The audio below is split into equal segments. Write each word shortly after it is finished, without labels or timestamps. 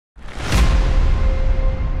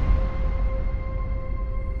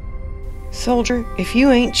Soldier, if you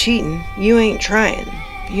ain't cheatin', you ain't tryin'.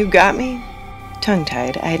 You got me?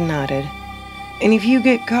 Tongue-tied, I nodded. And if you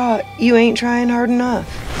get caught, you ain't trying hard enough.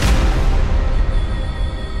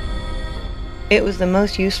 It was the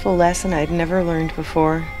most useful lesson I'd never learned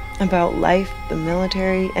before, about life, the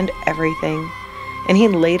military, and everything. And he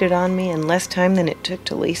laid it on me in less time than it took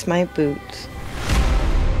to lace my boots.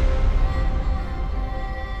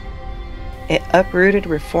 It uprooted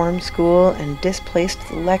reform school and displaced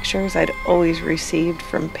the lectures I'd always received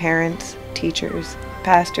from parents, teachers,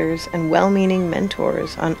 pastors, and well-meaning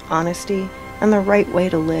mentors on honesty and the right way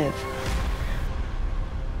to live.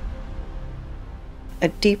 A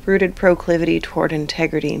deep-rooted proclivity toward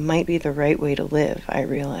integrity might be the right way to live, I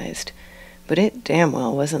realized, but it damn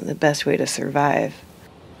well wasn't the best way to survive.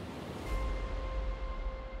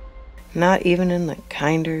 Not even in the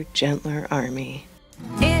kinder, gentler army.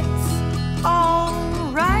 It's all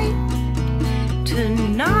right to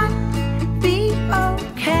not be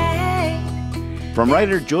okay. From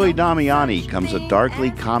writer Joy Damiani comes a darkly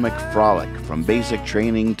comic frolic from basic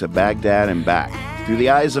training to Baghdad and back, through the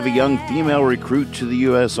eyes of a young female recruit to the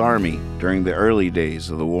U.S. Army during the early days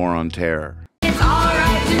of the War on Terror. It's all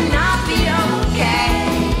right to not be